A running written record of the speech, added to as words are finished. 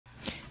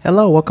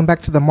Hello, welcome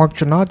back to the Marc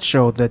Drouinaud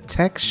Show, the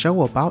tech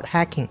show about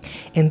hacking.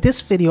 In this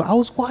video, I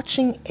was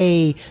watching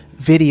a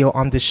video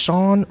on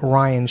the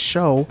Ryan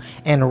show,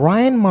 and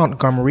Ryan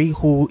Montgomery,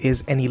 who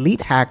is an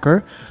elite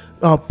hacker,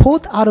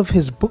 pulled out of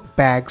his book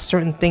bag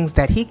certain things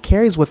that he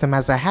carries with him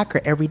as a hacker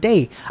every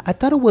day. I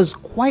thought it was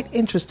quite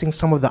interesting,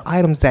 some of the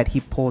items that he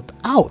pulled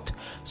out.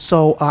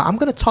 So I'm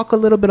going to talk a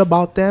little bit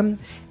about them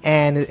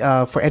and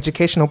for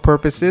educational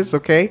purposes,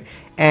 okay?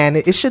 And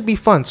it should be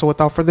fun. So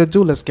without further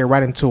ado, let's get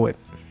right into it.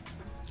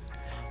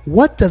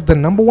 What does the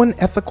 #1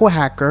 ethical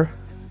hacker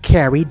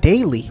carry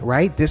daily,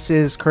 right? This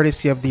is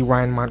courtesy of the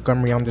Ryan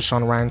Montgomery on the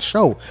Ryan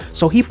show.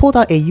 So he pulled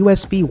out a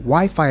USB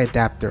Wi-Fi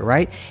adapter,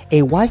 right?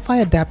 A Wi-Fi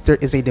adapter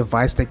is a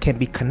device that can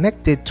be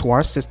connected to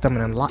our system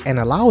and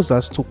allows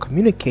us to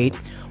communicate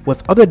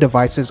with other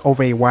devices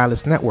over a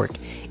wireless network.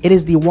 It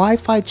is the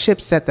Wi-Fi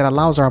chipset that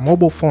allows our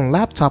mobile phone,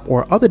 laptop,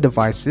 or other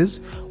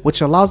devices,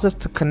 which allows us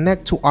to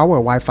connect to our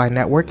Wi-Fi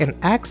network and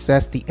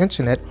access the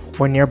internet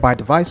or nearby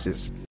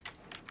devices.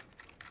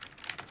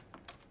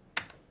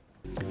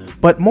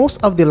 But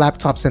most of the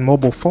laptops and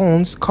mobile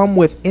phones come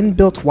with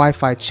inbuilt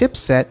Wi-Fi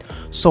chipset,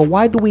 so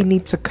why do we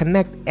need to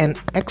connect an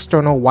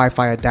external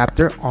Wi-Fi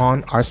adapter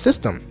on our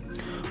system?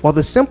 Well,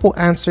 the simple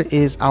answer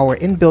is our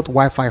inbuilt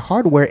Wi-Fi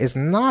hardware is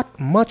not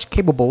much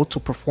capable to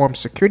perform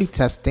security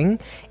testing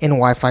in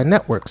Wi-Fi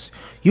networks.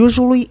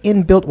 Usually,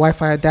 inbuilt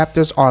Wi-Fi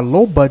adapters are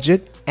low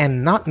budget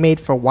and not made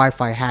for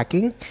Wi-Fi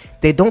hacking.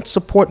 They don't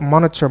support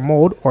monitor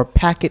mode or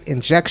packet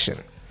injection.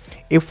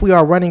 If we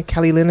are running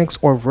Kali Linux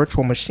or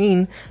virtual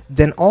machine,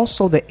 then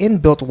also the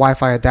inbuilt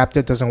Wi-Fi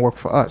adapter doesn't work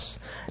for us,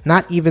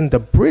 not even the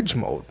bridge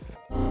mode.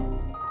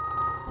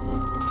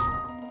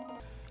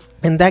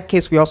 In that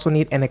case, we also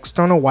need an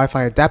external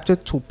Wi-Fi adapter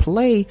to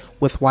play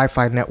with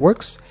Wi-Fi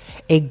networks.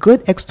 A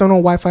good external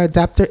Wi-Fi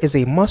adapter is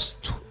a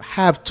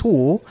must-have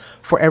tool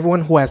for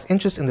everyone who has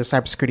interest in the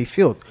cybersecurity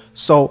field.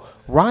 So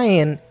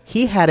Ryan,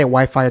 he had a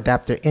Wi-Fi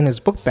adapter in his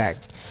book bag.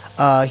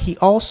 He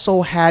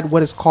also had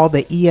what is called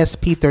the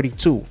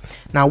ESP32.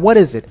 Now, what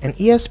is it? An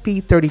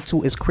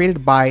ESP32 is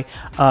created by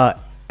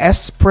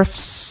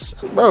Esprifs.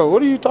 Bro,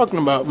 what are you talking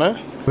about, man?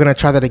 We're going to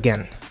try that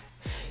again.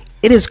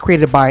 It is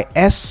created by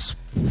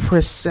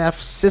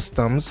Esprifs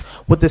Systems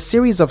with a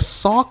series of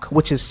SoC,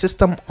 which is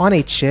system on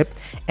a chip,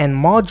 and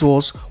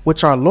modules,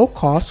 which are low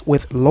cost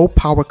with low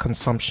power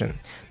consumption.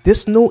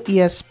 This new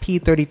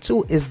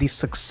ESP32 is the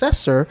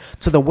successor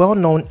to the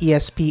well-known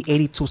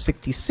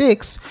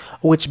ESP8266,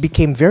 which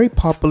became very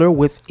popular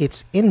with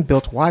its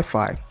inbuilt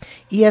Wi-Fi.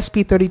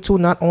 ESP32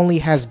 not only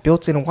has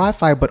built-in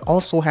Wi-Fi, but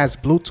also has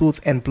Bluetooth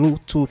and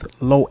Bluetooth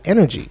Low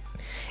Energy.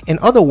 In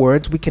other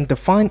words, we can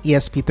define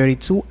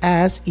ESP32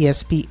 as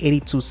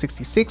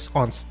ESP8266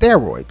 on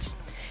steroids.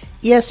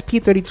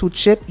 ESP32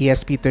 chip,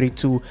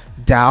 ESP32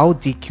 DAO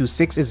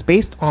DQ6, is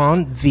based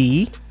on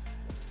the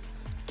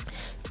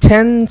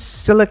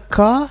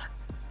Tensilica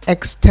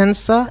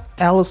Extensa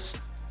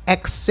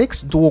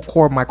X6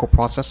 dual-core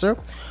microprocessor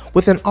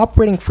with an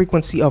operating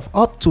frequency of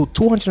up to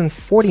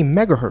 240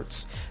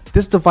 MHz.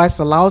 This device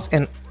allows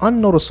an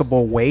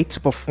unnoticeable way to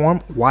perform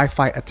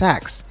Wi-Fi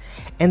attacks.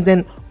 And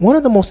then one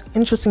of the most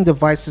interesting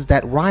devices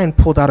that Ryan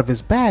pulled out of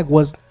his bag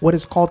was what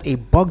is called a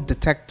bug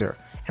detector.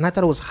 And I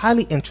thought it was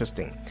highly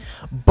interesting.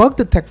 Bug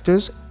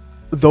detectors,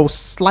 though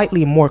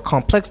slightly more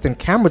complex than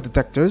camera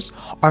detectors,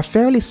 are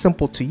fairly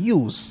simple to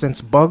use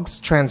since bugs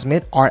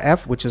transmit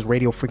RF, which is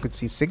radio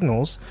frequency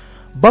signals.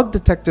 Bug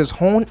detectors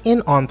hone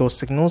in on those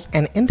signals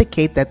and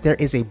indicate that there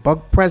is a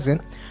bug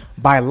present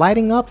by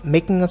lighting up,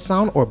 making a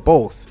sound, or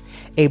both.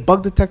 A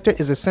bug detector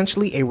is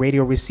essentially a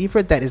radio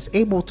receiver that is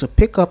able to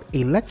pick up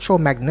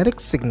electromagnetic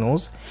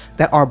signals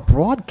that are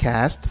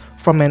broadcast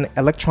from an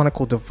electronic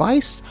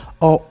device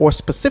or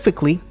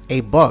specifically a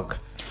bug.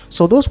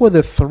 So those were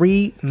the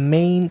three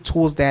main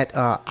tools that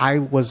I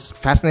was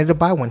fascinated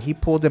by when he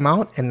pulled them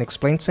out and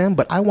explained to him,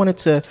 but I wanted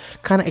to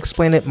kind of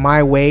explain it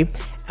my way.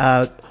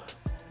 I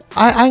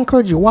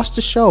encourage you, watch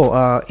the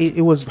show.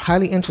 It was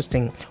highly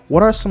interesting.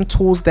 What are some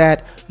tools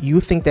that you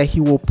think that he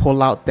will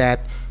pull out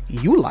that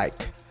you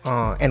like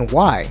and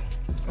why?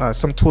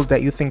 Some tools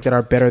that you think that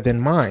are better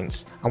than mine.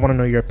 I want to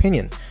know your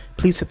opinion.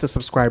 Please hit the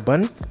subscribe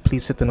button.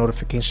 Please hit the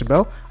notification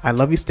bell. I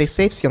love you. Stay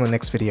safe. See you on the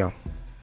next video.